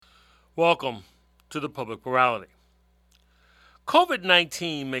Welcome to the Public Morality. COVID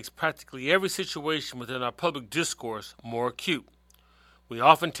 19 makes practically every situation within our public discourse more acute. We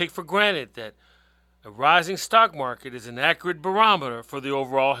often take for granted that a rising stock market is an accurate barometer for the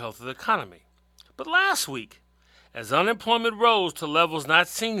overall health of the economy. But last week, as unemployment rose to levels not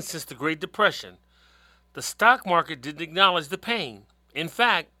seen since the Great Depression, the stock market didn't acknowledge the pain. In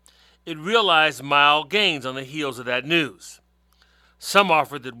fact, it realized mild gains on the heels of that news. Some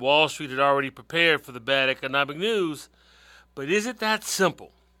offered that Wall Street had already prepared for the bad economic news, but is it that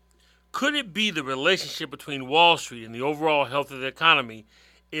simple? Could it be the relationship between Wall Street and the overall health of the economy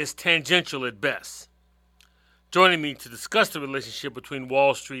is tangential at best? Joining me to discuss the relationship between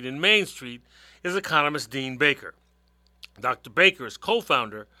Wall Street and Main Street is economist Dean Baker. Dr. Baker is co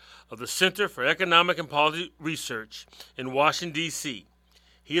founder of the Center for Economic and Policy Research in Washington, D.C.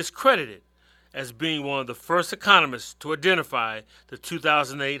 He is credited as being one of the first economists to identify the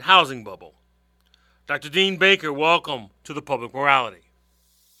 2008 housing bubble. Dr. Dean Baker, welcome to the Public Morality.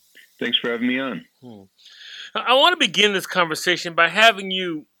 Thanks for having me on. I want to begin this conversation by having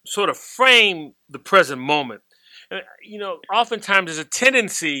you sort of frame the present moment. Oftentimes there's a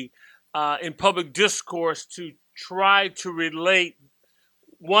tendency in public discourse to try to relate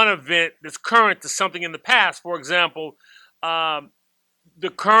one event that's current to something in the past. For example, the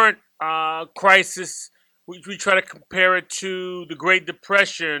current crisis, we try to compare it to the Great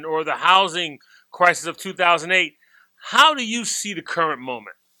Depression or the housing crisis of 2008. How do you see the current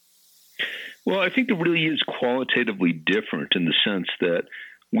moment? Well, I think it really is qualitatively different in the sense that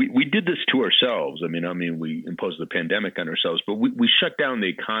we did this to ourselves. I mean, we imposed the pandemic on ourselves, but we shut down the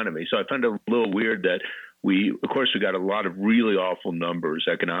economy. So I found it a little weird that we got a lot of really awful numbers,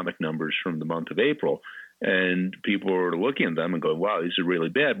 economic numbers from the month of April. And people were looking at them and going, wow, these are really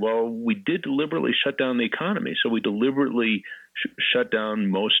bad. Well, we did deliberately shut down the economy. So we deliberately shut down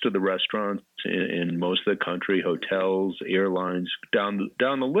most of the restaurants in most of the country, hotels, airlines, down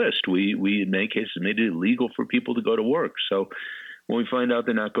the list. We in many cases made it illegal for people to go to work. So when we find out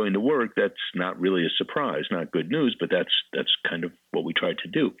they're not going to work, that's not really a surprise, not good news, but that's kind of what we tried to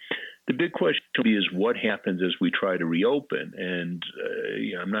do. The big question is what happens as we try to reopen. And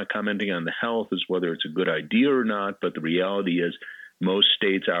I'm not commenting on the health as whether it's a good idea or not, but the reality is most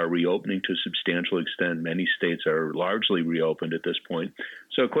states are reopening to a substantial extent. Many states are largely reopened at this point.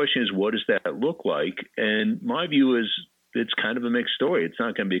 So the question is, what does that look like? And my view is it's kind of a mixed story. It's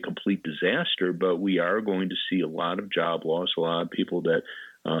not going to be a complete disaster, but we are going to see a lot of job loss, a lot of people that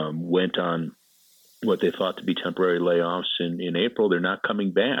went on what they thought to be temporary layoffs in April. They're not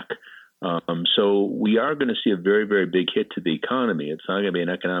coming back. So we are going to see a very, very big hit to the economy. It's not going to be an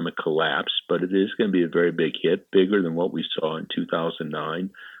economic collapse, but it is going to be a very big hit, bigger than what we saw in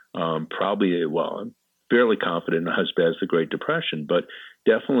 2009. I'm fairly confident not as bad as the Great Depression, but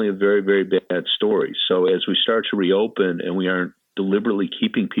definitely a very, very bad story. So as we start to reopen and we aren't deliberately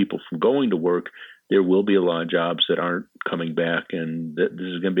keeping people from going to work, there will be a lot of jobs that aren't coming back, and this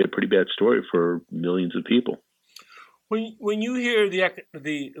is going to be a pretty bad story for millions of people. When you hear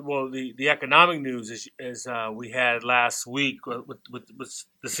the economic news as we had last week with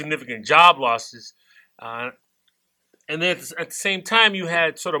the significant job losses, and then at the same time you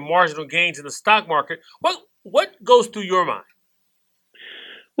had sort of marginal gains in the stock market, what goes through your mind?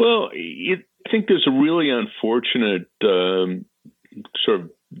 Well, I think there's a really unfortunate sort of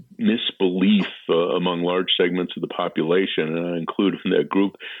misbelief among large segments of the population, and I include in that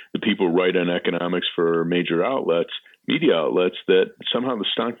group the people who write on economics for major outlets, media outlets, that somehow the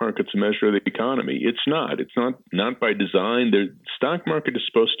stock market's a measure of the economy. It's not. It's not by design. The stock market is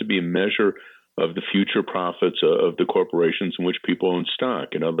supposed to be a measure of the future profits of the corporations in which people own stock.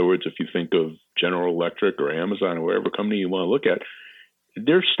 In other words, if you think of General Electric or Amazon or whatever company you want to look at,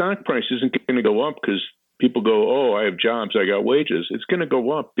 their stock price isn't going to go up because people go, oh, I have jobs, I got wages. It's going to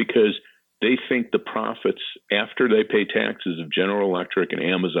go up because they think the profits after they pay taxes of General Electric and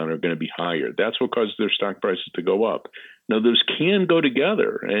Amazon are going to be higher. That's what causes their stock prices to go up. Now, those can go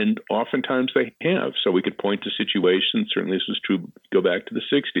together, and oftentimes they have. So we could point to situations, certainly this was true, go back to the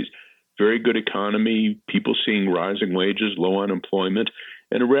 60s. Very good economy, people seeing rising wages, low unemployment,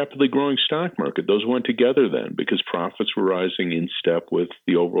 and a rapidly growing stock market. Those went together then because profits were rising in step with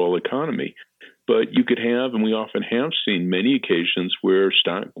the overall economy. But you could have, and we often have seen many occasions where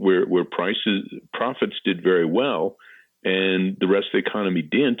profits did very well, and the rest of the economy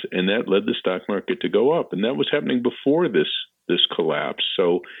didn't, and that led the stock market to go up. And that was happening before this collapse.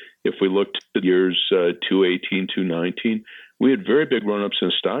 So if we looked at the years 2018, 2019, we had very big run-ups in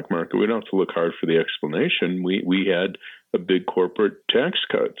the stock market. We don't have to look hard for the explanation. We had a big corporate tax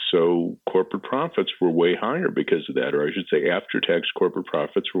cut. So corporate profits were way higher because of that, or I should say after-tax corporate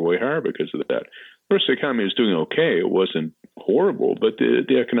profits were way higher because of that. First, the economy was doing okay. It wasn't horrible, but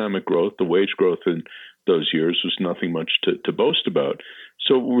the economic growth, the wage growth in those years was nothing much to boast about.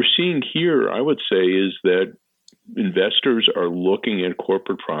 So what we're seeing here, I would say, is that investors are looking at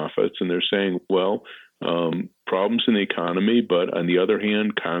corporate profits and they're saying, well, problems in the economy, but on the other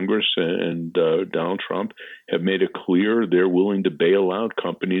hand, Congress and Donald Trump have made it clear they're willing to bail out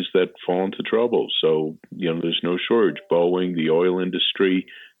companies that fall into trouble. So, there's no shortage. Boeing, the oil industry,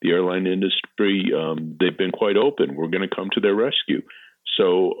 the airline industry, they've been quite open. We're going to come to their rescue.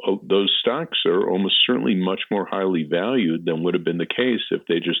 So those stocks are almost certainly much more highly valued than would have been the case if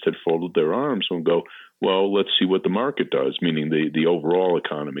they just had folded their arms and go, well, let's see what the market does, meaning the overall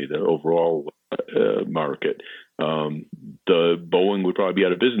economy, the overall market. The Boeing would probably be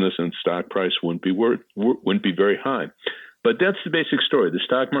out of business and stock price wouldn't be very high. But that's the basic story. The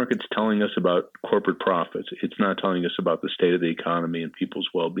stock market's telling us about corporate profits. It's not telling us about the state of the economy and people's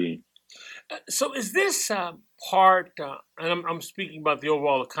well-being. So is this part, and I'm speaking about the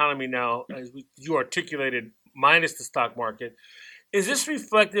overall economy now, as you articulated, minus the stock market, is this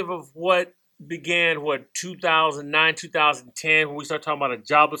reflective of what began, 2009, 2010, when we start talking about a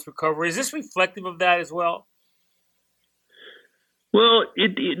jobless recovery? Is this reflective of that as well? Well,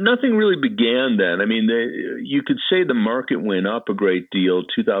 nothing really began then. I mean, you could say the market went up a great deal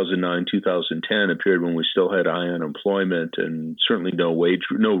 2009, 2010, a period when we still had high unemployment and certainly no wage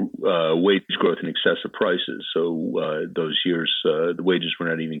growth in excess of prices. So those years, the wages were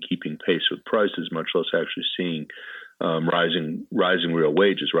not even keeping pace with prices, much less actually seeing rising real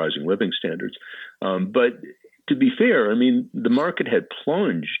wages, rising living standards. But to be fair, I mean, the market had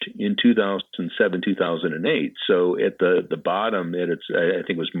plunged in 2007, 2008. So at the bottom, I think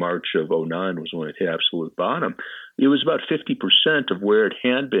it was March of 2009 was when it hit absolute bottom. It was about 50% of where it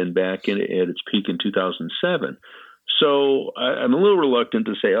had been back at its peak in 2007. So I'm a little reluctant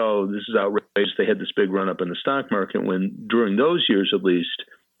to say, oh, this is outrageous. They had this big run up in the stock market when during those years, at least,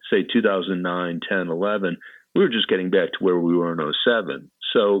 say 2009, 10, 11, we were just getting back to where we were in 2007.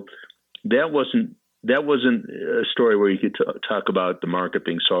 So that wasn't a story where you could talk about the market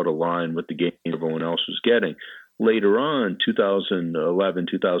being so out of line with the gain everyone else was getting. Later on, 2011,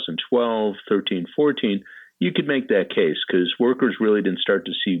 2012, 13, 14, you could make that case because workers really didn't start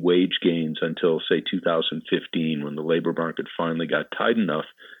to see wage gains until, say, 2015, when the labor market finally got tight enough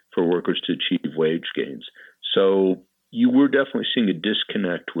for workers to achieve wage gains. So you were definitely seeing a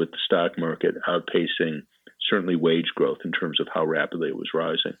disconnect with the stock market outpacing certainly wage growth in terms of how rapidly it was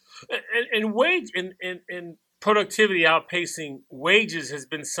rising. And wage and productivity outpacing wages has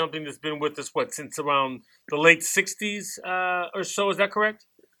been something that's been with us, since around the late 60s or so. Is that correct?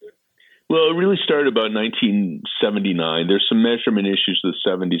 Well, it really started about 1979. There's some measurement issues of the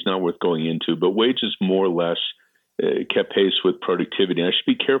 70s not worth going into, but wages more or less kept pace with productivity. And I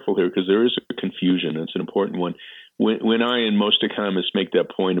should be careful here because there is a confusion. It's an important one. When I and most economists make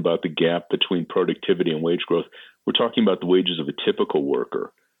that point about the gap between productivity and wage growth, we're talking about the wages of a typical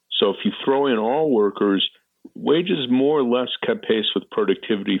worker. So if you throw in all workers, wages more or less kept pace with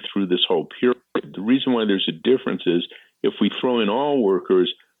productivity through this whole period. The reason why there's a difference is if we throw in all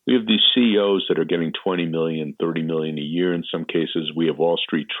workers, we have these CEOs that are getting $20 million, $30 million a year. In some cases, we have Wall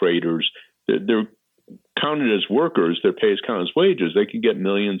Street traders. They're counted as workers. Their pay is counted as wages. They can get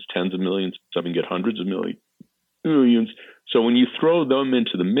millions, tens of millions, some can get hundreds of millions. So when you throw them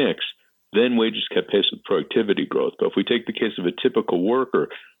into the mix, then wages kept pace with productivity growth. But if we take the case of a typical worker,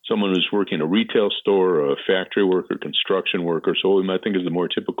 someone who's working in a retail store, a factory worker, construction worker, so what we might think is the more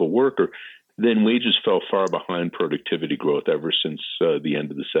typical worker, then wages fell far behind productivity growth ever since the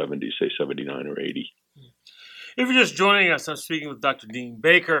end of the 70s, say 79 or 80. If you're just joining us, I'm speaking with Dr. Dean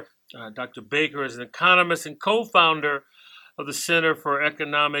Baker. Dr. Baker is an economist and co-founder of the Center for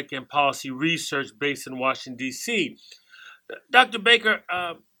Economic and Policy Research based in Washington, D.C. Dr. Baker,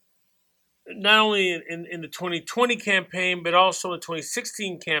 not only in the 2020 campaign, but also in the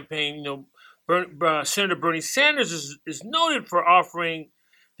 2016 campaign, Senator Bernie Sanders is noted for offering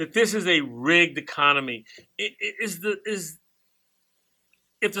that this is a rigged economy. If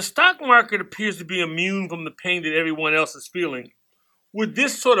the stock market appears to be immune from the pain that everyone else is feeling, would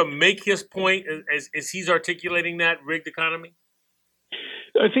this sort of make his point as he's articulating that rigged economy?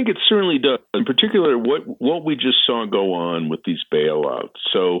 I think it certainly does. In particular, what we just saw go on with these bailouts.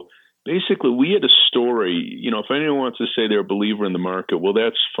 So basically, we had a story, if anyone wants to say they're a believer in the market, well,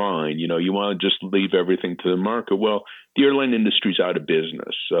 that's fine. You want to just leave everything to the market. Well, the airline industry's out of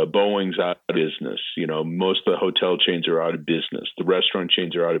business. Boeing's out of business. Most of the hotel chains are out of business. The restaurant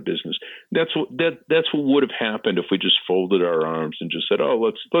chains are out of business. That's what would have happened if we just folded our arms and just said, "Oh,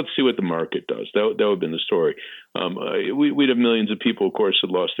 let's see what the market does." That would have been the story. We'd have millions of people, of course,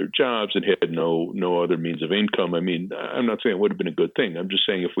 had lost their jobs and had no other means of income. I mean, I'm not saying it would have been a good thing. I'm just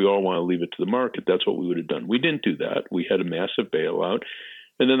saying if we all want to leave it to the market, that's what we would have done. We didn't do that. We had a massive bailout,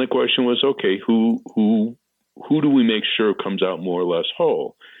 and then the question was, okay, who do we make sure comes out more or less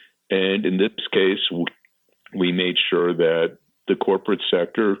whole? And in this case, we made sure that the corporate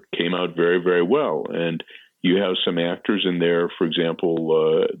sector came out very, very well. And you have some actors in there, for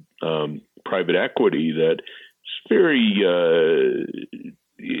example, private equity, that it's very,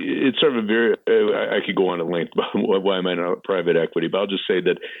 it's sort of a very, I could go on at length about why am I not private equity, but I'll just say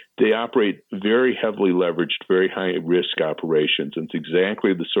that they operate very heavily leveraged, very high risk operations. And it's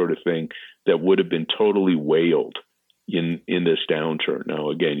exactly the sort of thing that would have been totally whaled in this downturn. Now,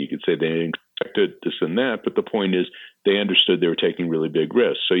 again, you could say they didn't expect this and that, but the point is they understood they were taking really big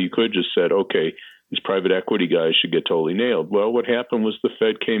risks. So you could just said, okay, these private equity guys should get totally nailed. Well, what happened was the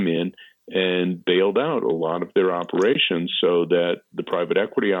Fed came in and bailed out a lot of their operations so that the private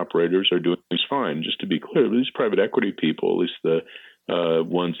equity operators are doing things fine. Just to be clear, these private equity people, at least the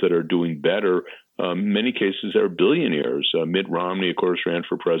ones that are doing better, in many cases are billionaires. Mitt Romney, of course, ran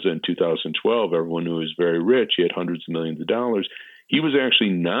for president in 2012. Everyone knew he was very rich. He had hundreds of millions of dollars. He was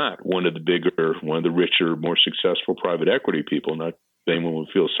actually not one of the richer, more successful private equity people. Not anyone would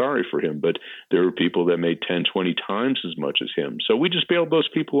feel sorry for him, but there were people that made 10, 20 times as much as him. So we just bailed those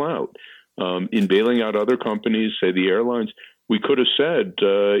people out. In bailing out other companies, say the airlines, we could have said,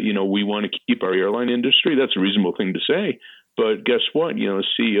 we want to keep our airline industry. That's a reasonable thing to say. But guess what?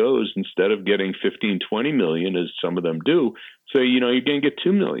 CEOs, instead of getting 15, 20 million, as some of them do, say, you're going to get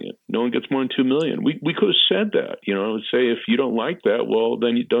 2 million. No one gets more than 2 million. We could have said that, say, if you don't like that, well,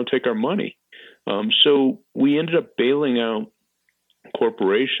 then you don't take our money. So we ended up bailing out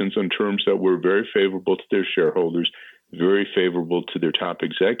corporations on terms that were very favorable to their shareholders, very favorable to their top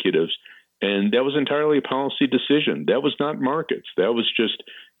executives. And that was entirely a policy decision. That was not markets. That was just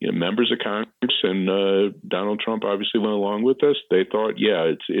members of Congress, and Donald Trump obviously went along with this. They thought,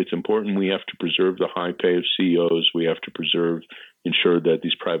 it's important. We have to preserve the high pay of CEOs. We have to ensure that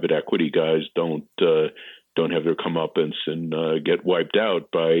these private equity guys don't have their comeuppance and get wiped out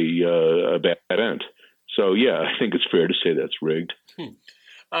by a bad end. So, I think it's fair to say that's rigged.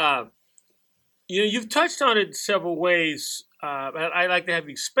 You've touched on it in several ways, and I'd like to have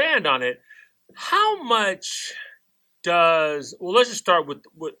you expand on it. How much let's just start with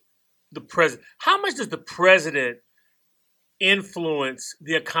the president. How much does the president influence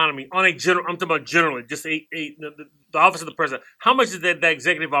the economy on a general? I'm talking about generally, just the office of the president. How much does that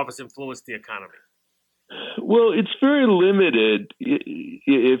executive office influence the economy? Well, it's very limited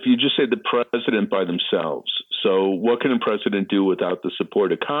if you just say the president by themselves. So what can a president do without the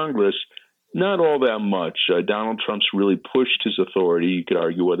support of Congress? Not all that much. Donald Trump's really pushed his authority. You could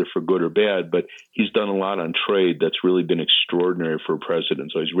argue whether for good or bad, but he's done a lot on trade that's really been extraordinary for a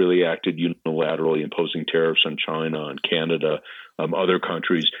president. So he's really acted unilaterally, imposing tariffs on China, on Canada, other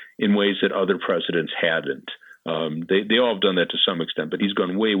countries in ways that other presidents hadn't. They all have done that to some extent, but he's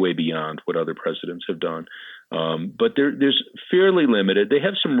gone way, way beyond what other presidents have done. But there's fairly limited. They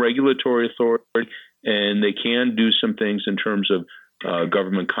have some regulatory authority, and they can do some things in terms of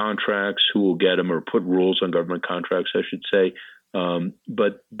government contracts, who will get them, or put rules on government contracts, I should say.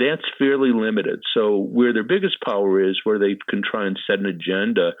 But that's fairly limited. So where their biggest power is, where they can try and set an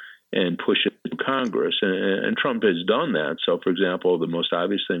agenda and push it to Congress. And Trump has done that. So, for example, the most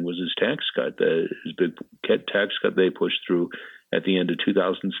obvious thing was his tax cut, his big tax cut they pushed through at the end of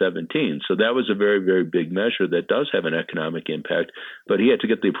 2017. So that was a very, very big measure that does have an economic impact, but he had to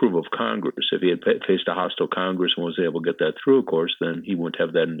get the approval of Congress. If he had faced a hostile Congress and was able to get that through, of course, then he wouldn't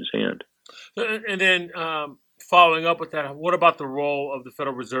have that in his hand. And then following up with that, what about the role of the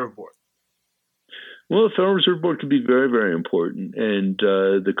Federal Reserve Board? Well, the Federal Reserve Board could be very, very important. And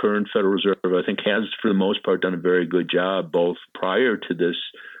the current Federal Reserve, I think, has, for the most part, done a very good job, both prior to this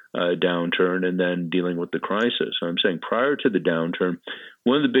downturn and then dealing with the crisis. So I'm saying prior to the downturn,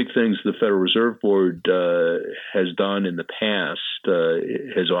 one of the big things the Federal Reserve Board has done in the past,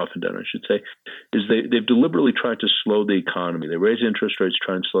 has often done, I should say, is they've deliberately tried to slow the economy. They raise interest rates,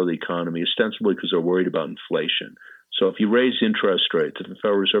 try and slow the economy, ostensibly because they're worried about inflation. So if you raise interest rates, if the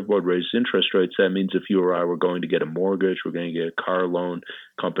Federal Reserve Board raises interest rates, that means if you or I were going to get a mortgage, we're going to get a car loan,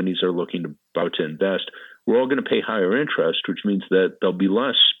 companies are looking about to invest, we're all going to pay higher interest, which means that there'll be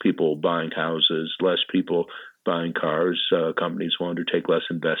less people buying houses, less people buying cars. Companies will undertake less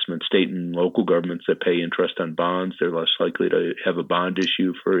investment. State and local governments that pay interest on bonds, they're less likely to have a bond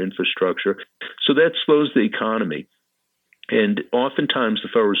issue for infrastructure. So that slows the economy. And oftentimes the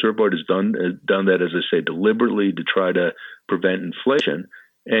Federal Reserve Board has done that, as I say, deliberately to try to prevent inflation.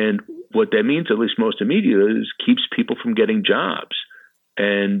 And what that means, at least most immediately, is keeps people from getting jobs.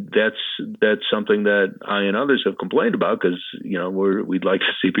 And that's something that I and others have complained about because, we'd like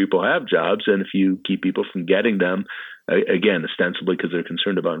to see people have jobs. And if you keep people from getting them, again, ostensibly because they're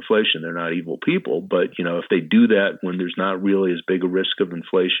concerned about inflation, they're not evil people. But, if they do that when there's not really as big a risk of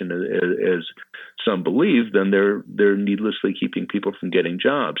inflation as some believe, then they're needlessly keeping people from getting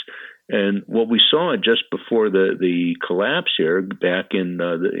jobs. And what we saw just before the collapse here, back in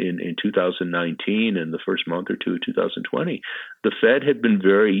 2019 and the first month or two of 2020, the Fed had been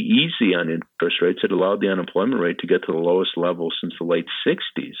very easy on interest rates. It allowed the unemployment rate to get to the lowest level since the late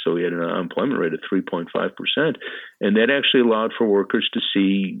 60s. So we had an unemployment rate of 3.5%. And that actually allowed for workers to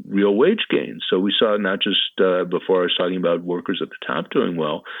see real wage gains. So we saw not just before I was talking about workers at the top doing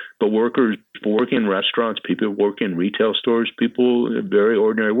well, but workers working in restaurants, people working in retail stores, people, very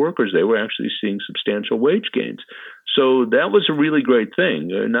ordinary workers, they were actually seeing substantial wage gains. So that was a really great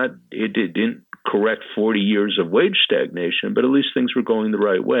thing. It didn't correct 40 years of wage stagnation, but at least things were going the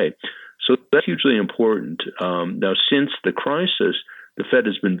right way. So that's hugely important. Now, since the crisis, the Fed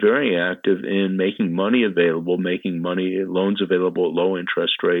has been very active in making money available, making loans available at low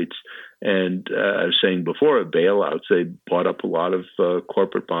interest rates. And I was saying before, bailouts, they bought up a lot of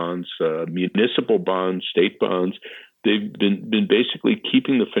corporate bonds, municipal bonds, state bonds. They've been basically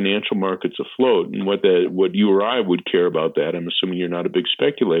keeping the financial markets afloat. And what you or I would care about that, I'm assuming you're not a big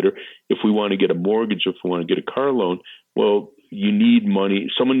speculator, if we want to get a mortgage, if we want to get a car loan, well, you need money.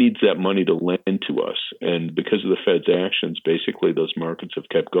 Someone needs that money to lend to us. And because of the Fed's actions, basically those markets have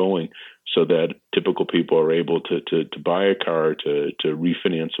kept going so that typical people are able to buy a car, to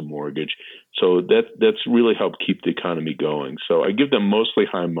refinance a mortgage. So that's really helped keep the economy going. So I give them mostly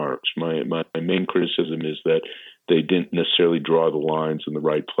high marks. My main criticism is that they didn't necessarily draw the lines in the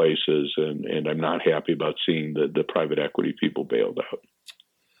right places, and I'm not happy about seeing the private equity people bailed out.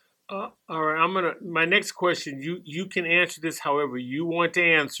 All right, my next question. You can answer this however you want to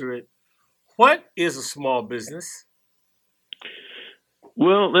answer it. What is a small business?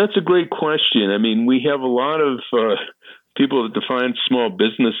 Well, that's a great question. I mean, we have a lot of people that define small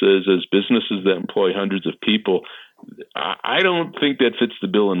businesses as businesses that employ hundreds of people. I don't think that fits the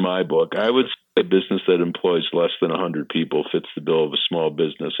bill in my book. I would say a business that employs less than 100 people fits the bill of a small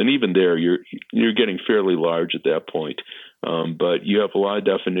business. And even there, you're getting fairly large at that point. But you have a lot of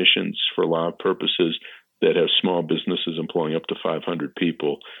definitions for a lot of purposes that have small businesses employing up to 500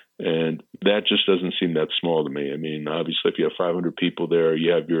 people. And that just doesn't seem that small to me. I mean, obviously, if you have 500 people there,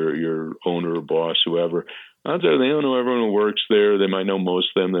 you have your owner or boss, whoever. Odds are they don't know everyone who works there. They might know most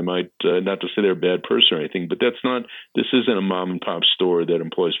of them. They might, not to say they're a bad person or anything, but this isn't a mom and pop store that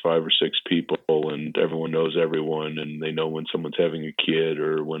employs 5 or 6 people and everyone knows everyone and they know when someone's having a kid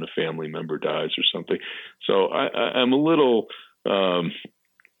or when a family member dies or something. So I'm a little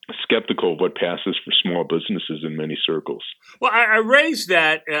skeptical of what passes for small businesses in many circles. Well, I raised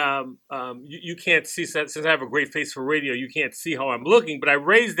that. You can't see, since I have a great face for radio, you can't see how I'm looking, but I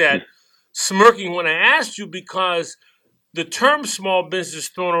raised that smirking when I asked you because the term small business is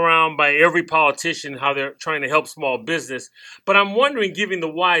thrown around by every politician, how they're trying to help small business. But I'm wondering, given the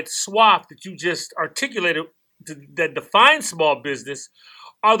wide swath that you just articulated that defines small business,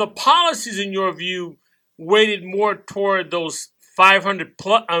 are the policies, in your view, weighted more toward those 500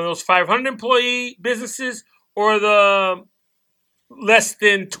 employee businesses or the less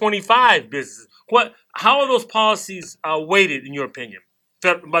than 25 businesses? How are those policies weighted, in your opinion,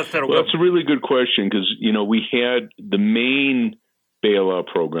 by the federal government? That's a really good question because, we had the main bailout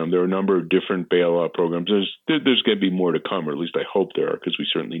program. There are a number of different bailout programs. There's going to be more to come, or at least I hope there are, because we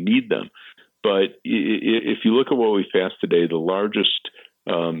certainly need them. But if you look at what we passed today, the largest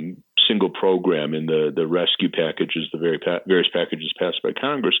single program in the rescue packages, the various packages passed by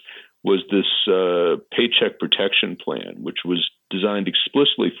Congress, was this Paycheck Protection Plan, which was designed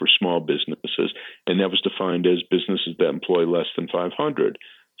explicitly for small businesses, and that was defined as businesses that employ less than 500.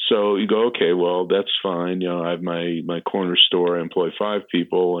 So you go, okay, well, that's fine. I have my corner store, I employ 5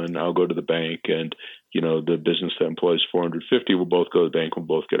 people, and I'll go to the bank, and the business that employs 450 will both go to the bank, we'll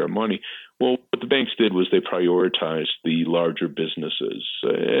both get our money. Well, what the banks did was they prioritized the larger businesses.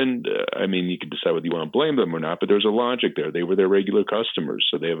 And I mean, you can decide whether you want to blame them or not, but there's a logic there. They were their regular customers.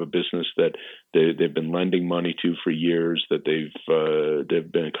 So they have a business that they've been lending money to for years, that they've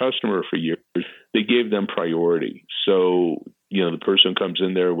been a customer for years. They gave them priority. So the person comes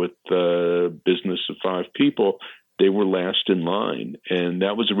in there with a business of 5 people, they were last in line. And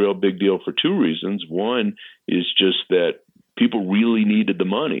that was a real big deal for 2 reasons. One is just that people really needed the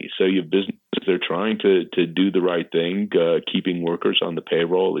money. So you have businesses, they're trying to do the right thing, keeping workers on the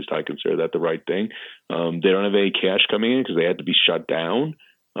payroll. At least I consider that the right thing. They don't have any cash coming in because they had to be shut down.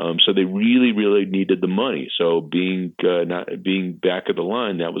 So they really, really needed the money. So not being back of the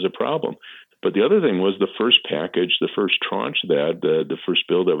line, that was a problem. But the other thing was the first package, the first tranche of that, the first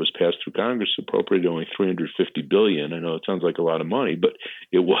bill that was passed through Congress appropriated only $350 billion. I know it sounds like a lot of money, but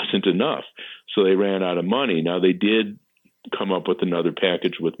it wasn't enough. So they ran out of money. Now they did come up with another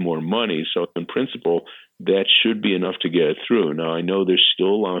package with more money. So in principle, that should be enough to get it through. Now I know there's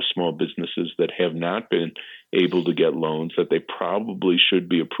still a lot of small businesses that have not been able to get loans that they probably should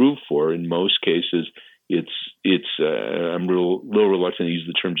be approved for. In most cases, I'm a little reluctant to use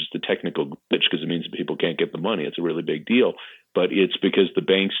the term just a technical glitch because it means that people can't get the money. It's a really big deal, but it's because the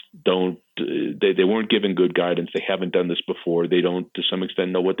banks they weren't given good guidance. They haven't done this before. They don't, to some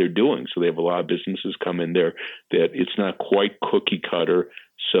extent, know what they're doing. So they have a lot of businesses come in there that it's not quite cookie cutter.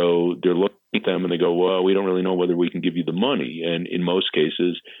 So they're looking at them and they go, well, we don't really know whether we can give you the money. And in most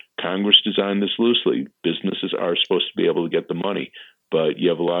cases, Congress designed this loosely. Businesses are supposed to be able to get the money. But you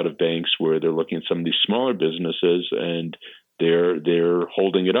have a lot of banks where they're looking at some of these smaller businesses and they're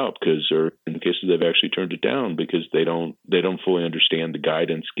holding it up because, or in cases they've actually turned it down because they don't fully understand the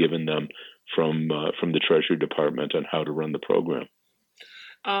guidance given them from the Treasury Department on how to run the program.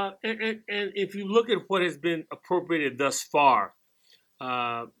 And if you look at what has been appropriated thus far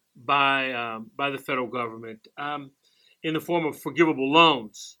by the federal government in the form of forgivable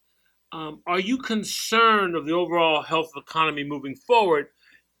loans. Are you concerned of the overall health of the economy moving forward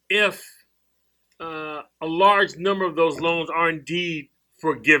if a large number of those loans are indeed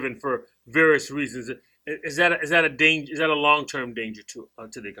forgiven for various reasons? Is that a danger? Is that a long-term danger to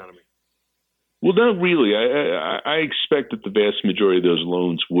the economy? Well, not really. I expect that the vast majority of those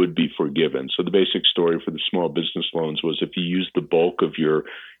loans would be forgiven. So the basic story for the small business loans was if you use the bulk of your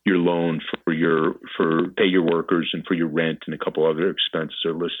loan for pay your workers and for your rent and a couple other expenses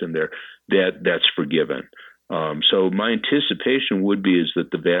are listed in there, that's forgiven. So my anticipation would be is that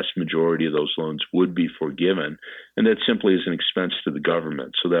the vast majority of those loans would be forgiven, and that simply is an expense to the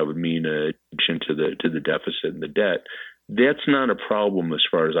government. So that would mean an addition to the deficit and the debt. That's not a problem as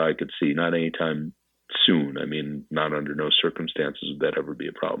far as I could see, not anytime soon. I mean, not under no circumstances would that ever be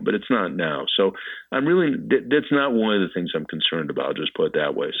a problem, but it's not now. So that's not one of the things I'm concerned about, I'll just put it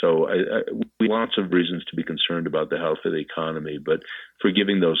that way. So we have lots of reasons to be concerned about the health of the economy, but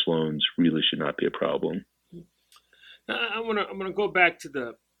forgiving those loans really should not be a problem. Now, I'm gonna go back to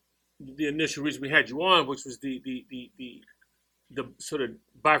the initial reason we had you on, which was the sort of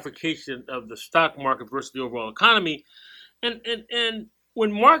bifurcation of the stock market versus the overall economy. And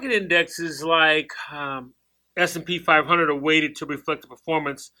when market indexes like S&P 500 are weighted to reflect the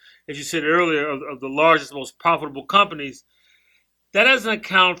performance, as you said earlier, of the largest, most profitable companies, that doesn't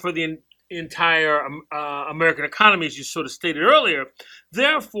account for the entire American economy, as you sort of stated earlier.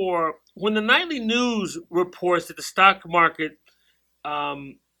 Therefore, when the nightly news reports that the stock market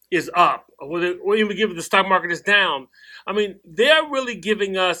is up, or even give the stock market is down, I mean, they're really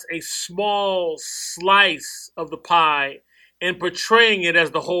giving us a small slice of the pie and portraying it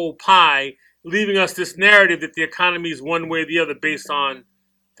as the whole pie, leaving us this narrative that the economy is one way or the other based on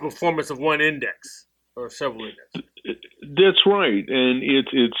the performance of one index or several indexes. That's right, and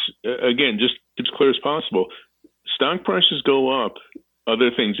it's again just as clear as possible. Stock prices go up, other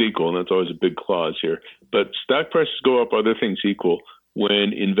things equal, and that's always a big clause here. But stock prices go up, other things equal,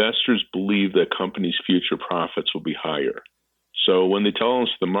 when investors believe that companies' future profits will be higher. So when they tell us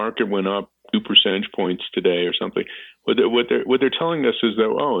the market went up 2 percentage points today or something, what they're telling us is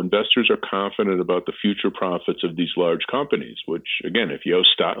that investors are confident about the future profits of these large companies. Which again, if you own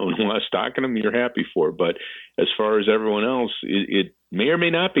a lot of stock in them, you're happy for. But as far as everyone else, it may or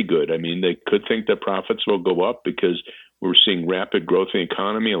may not be good. I mean, they could think that profits will go up because we're seeing rapid growth in the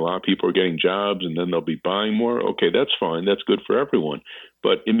economy. A lot of people are getting jobs, and then they'll be buying more. Okay, that's fine. That's good for everyone.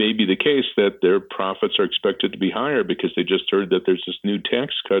 But it may be the case that their profits are expected to be higher because they just heard that there's this new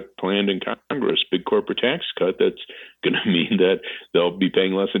tax cut planned in Congress, big corporate tax cut that's going to mean that they'll be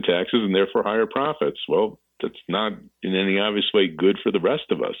paying less in taxes and therefore higher profits. Well, that's not in any obvious way good for the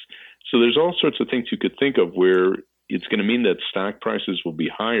rest of us. So there's all sorts of things you could think of where it's going to mean that stock prices will be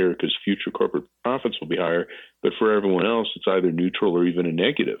higher because future corporate profits will be higher. But for everyone else, it's either neutral or even a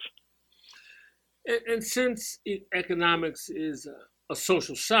negative. And since economics is a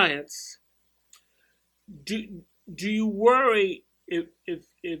social science, do you worry if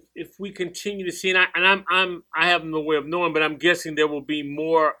we continue to see, I have no way of knowing, but I'm guessing there will be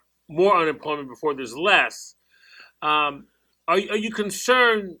more unemployment before there's less. Um, are you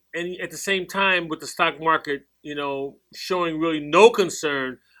concerned, and at the same time, with the stock market, showing really no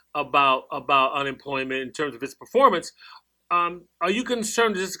concern about unemployment in terms of its performance? Are you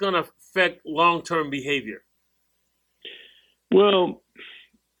concerned that this is going to affect long term behavior? Well,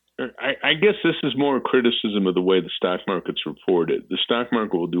 I guess this is more a criticism of the way the stock market's reported. The stock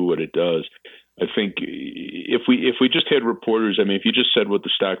market will do what it does. I think if we just had reporters, I mean, if you just said what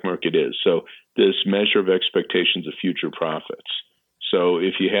the stock market is, so this measure of expectations of future profits. So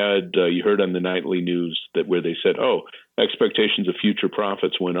if you had you heard on the nightly news that where they said, oh, expectations of future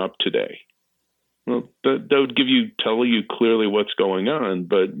profits went up today. Well, that would tell you clearly what's going on.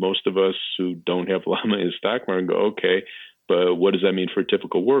 But most of us who don't have a lot of money in the stock market go, okay, but what does that mean for a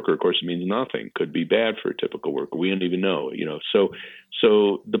typical worker? Of course, it means nothing. Could be bad for a typical worker. We don't even know,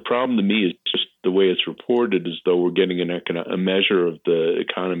 So the problem to me is just the way it's reported, as though we're getting a measure of the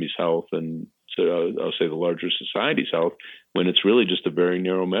economy's health, and so I'll say the larger society's health, when it's really just a very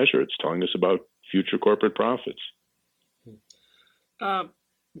narrow measure. It's telling us about future corporate profits. Uh,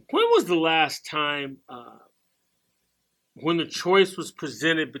 when was the last time when the choice was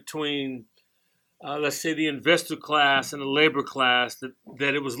presented between let's say the investor class and the labor class,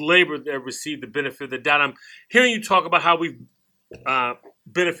 that it was labor that received the benefit of the doubt? I'm hearing you talk about how we've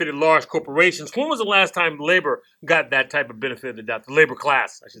benefited large corporations. When was the last time labor got that type of benefit of the doubt? The labor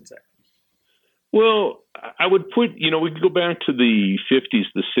class, I should say. Well, I would put, we could go back to the 50s,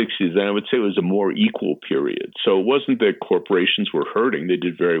 the 60s, and I would say it was a more equal period. So it wasn't that corporations were hurting. They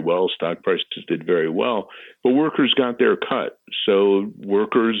did very well. Stock prices did very well. But workers got their cut. So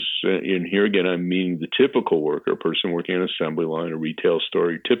workers, and here again, I'm meaning the typical worker, a person working on an assembly line, a retail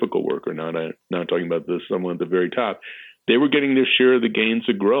store, typical worker, not talking about someone at the very top. They were getting their share of the gains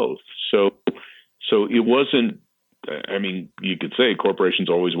of growth. So it wasn't, I mean, you could say corporations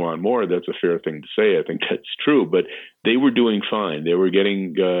always want more. That's a fair thing to say. I think that's true. But they were doing fine. They were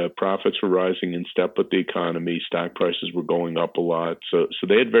getting profits were rising in step with the economy. Stock prices were going up a lot. So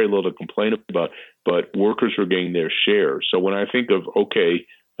they had very little to complain about. But workers were getting their share. So when I think of, okay,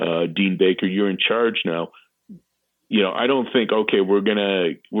 Dean Baker, you're in charge now. I don't think, okay, we're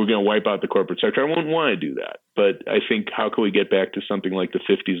gonna wipe out the corporate sector. I wouldn't want to do that. But I think, how can we get back to something like the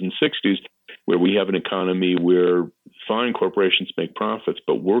 50s and 60s, where we have an economy where fine corporations make profits,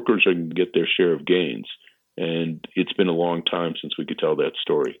 but workers are going to get their share of gains? And it's been a long time since we could tell that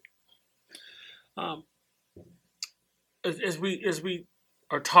story. As we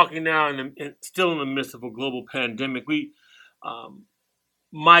are talking now, and still in the midst of a global pandemic,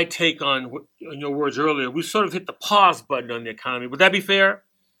 my take on your words earlier, we sort of hit the pause button on the economy. Would that be fair?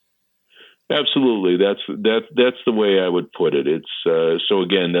 Absolutely. That's the way I would put it. It's so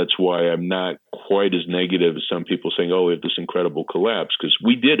again, that's why I'm not quite as negative as some people saying, oh, we have this incredible collapse, because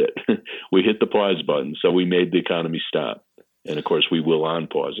we did it. We hit the pause button. So we made the economy stop. And of course, we will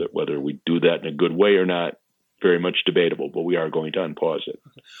unpause it. Whether we do that in a good way or not, very much debatable, but we are going to unpause it.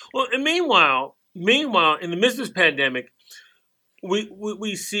 Well, and meanwhile, in the midst of this pandemic,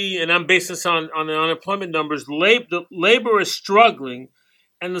 we see, and I'm basing this on the unemployment numbers, labor is struggling,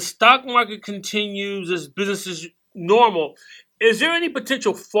 and the stock market continues as business as normal. Is there any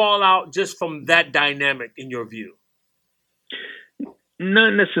potential fallout just from that dynamic in your view?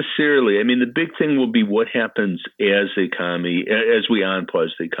 Not necessarily. I mean, the big thing will be what happens as we unpause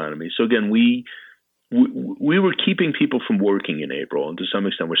the economy. So again, we were keeping people from working in April, and to some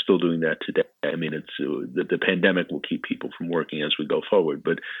extent, we're still doing that today. I mean, it's the pandemic will keep people from working as we go forward,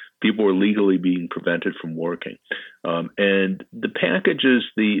 but people were legally being prevented from working. And the packages,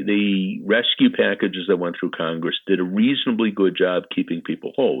 the rescue packages that went through Congress, did a reasonably good job keeping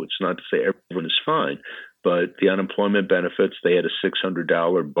people whole. It's not to say everyone is fine, but the unemployment benefits, they had a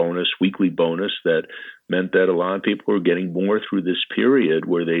 $600 bonus, weekly bonus, that meant that a lot of people were getting more through this period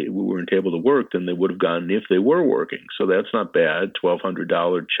where they weren't able to work than they would have gotten if they were working. So that's not bad.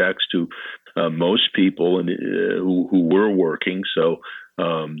 $1,200 checks to most people who were working. So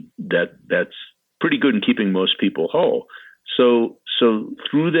that's pretty good in keeping most people whole. So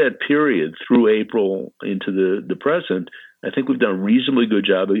through that period, through April into the present, I think we've done a reasonably good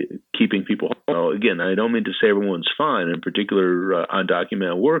job of keeping people whole. Again, I don't mean to say everyone's fine, in particular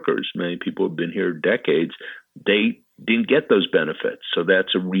undocumented workers. Many people have been here decades. They didn't get those benefits. So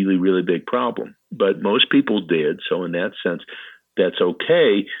that's a really, really big problem. But most people did. So in that sense, that's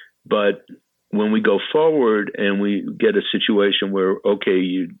okay. But when we go forward and we get a situation where,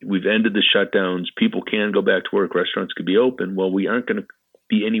 okay, we've ended the shutdowns, people can go back to work, restaurants could be open, well, we aren't going to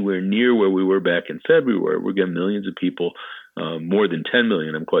be anywhere near where we were back in February. We're getting millions of people more than 10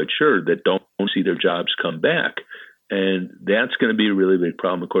 million, I'm quite sure, that don't see their jobs come back. And that's going to be a really big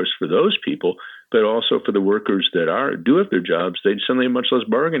problem, of course, for those people, but also for the workers that do have their jobs. They suddenly have much less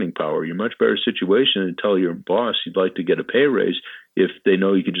bargaining power. You're in a much better situation to tell your boss you'd like to get a pay raise if they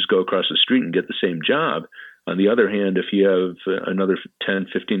know you could just go across the street and get the same job. On the other hand, if you have another 10,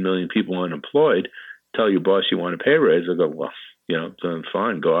 15 million people unemployed, tell your boss you want a pay raise, they'll go, well,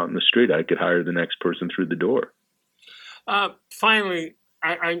 fine, go out in the street. I could hire the next person through the door. Finally,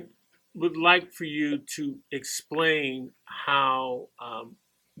 I would like for you to explain how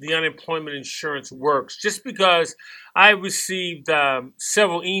the unemployment insurance works, just because I received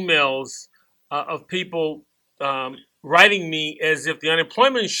several emails of people writing me as if the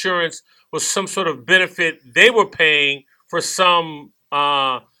unemployment insurance was some sort of benefit they were paying for some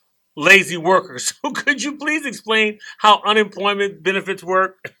lazy workers. So could you please explain how unemployment benefits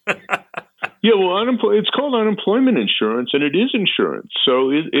work? Yeah, well, it's called unemployment insurance, and it is insurance.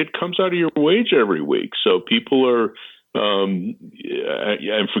 So it comes out of your wage every week. So people are,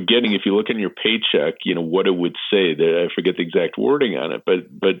 I'm forgetting, if you look in your paycheck, what it would say. I forget the exact wording on it, but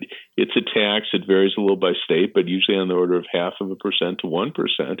it's a tax. It varies a little by state, but usually on the order of 0.5% to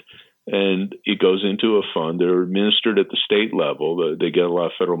 1%. And it goes into a fund. They're administered at the state level. They get a lot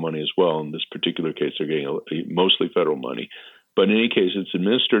of federal money as well. In this particular case, they're getting mostly federal money. But in any case, it's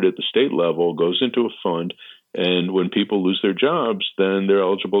administered at the state level, goes into a fund, and when people lose their jobs, then they're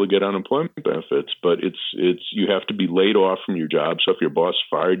eligible to get unemployment benefits. But you have to be laid off from your job. So if your boss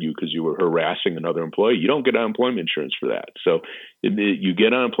fired you because you were harassing another employee, you don't get unemployment insurance for that. So you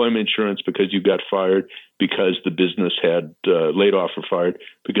get unemployment insurance because you got fired because the business had laid off or fired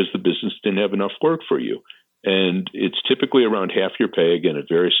because the business didn't have enough work for you. And it's typically around half your pay. Again, it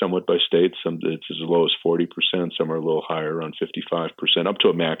varies somewhat by state. Some it's as low as 40%. Some are a little higher, around 55%, up to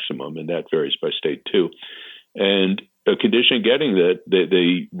a maximum, and that varies by state too. And a condition of getting that,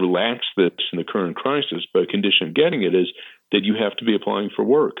 they relax this in the current crisis, but a condition of getting it is that you have to be applying for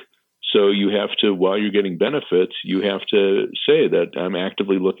work. So you have to, while you're getting benefits, you have to say that I'm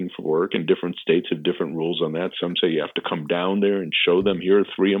actively looking for work, and different states have different rules on that. Some say you have to come down there and show them, here are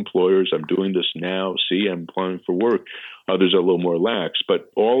 3 employers, I'm doing this now, see, I'm applying for work. Others are a little more lax, but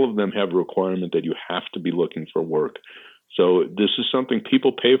all of them have a requirement that you have to be looking for work. So this is something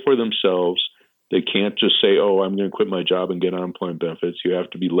people pay for themselves. They can't just say, oh, I'm going to quit my job and get unemployment benefits. You have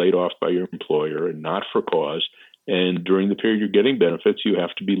to be laid off by your employer and not for cause. And during the period you're getting benefits, you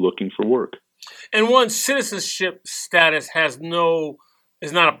have to be looking for work. And one's citizenship status is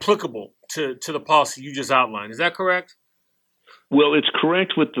not applicable to the policy you just outlined. Is that correct? Well, it's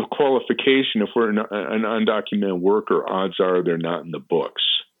correct with the qualification. If we're an undocumented worker, odds are they're not in the books.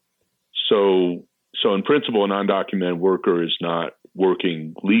 So in principle, an undocumented worker is not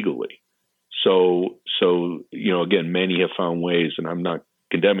working legally. So again, many have found ways, and I'm not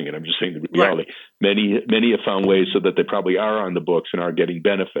condemning it. I'm just saying the reality. Right. Many have found ways so that they probably are on the books and are getting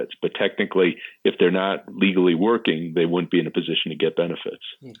benefits. But technically, if they're not legally working, they wouldn't be in a position to get benefits.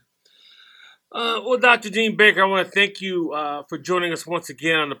 Well, Dr. Dean Baker, I want to thank you for joining us once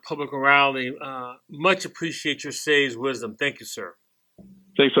again on the Public Morality. Much appreciate your sage wisdom. Thank you, sir.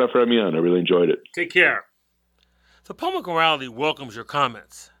 Thanks a lot for having me on. I really enjoyed it. Take care. The Public Morality welcomes your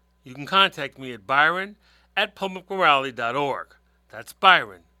comments. You can contact me at byron@publicmorality.org. That's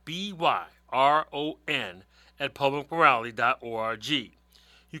Byron, BYRON, @publicmorality.org.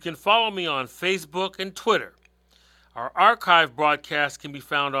 You can follow me on Facebook and Twitter. Our archive broadcasts can be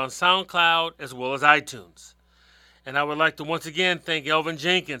found on SoundCloud as well as iTunes. And I would like to once again thank Elvin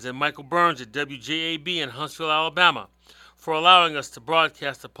Jenkins and Michael Burns at WJAB in Huntsville, Alabama, for allowing us to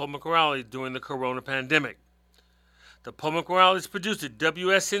broadcast the Public Morality during the corona pandemic. The Public Morality is produced at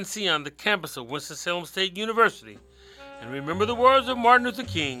WSNC on the campus of Winston-Salem State University. And remember the words of Martin Luther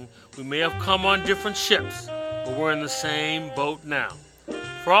King, we may have come on different ships, but we're in the same boat now.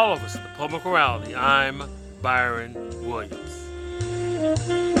 For all of us at the Public Morality, I'm Byron Williams.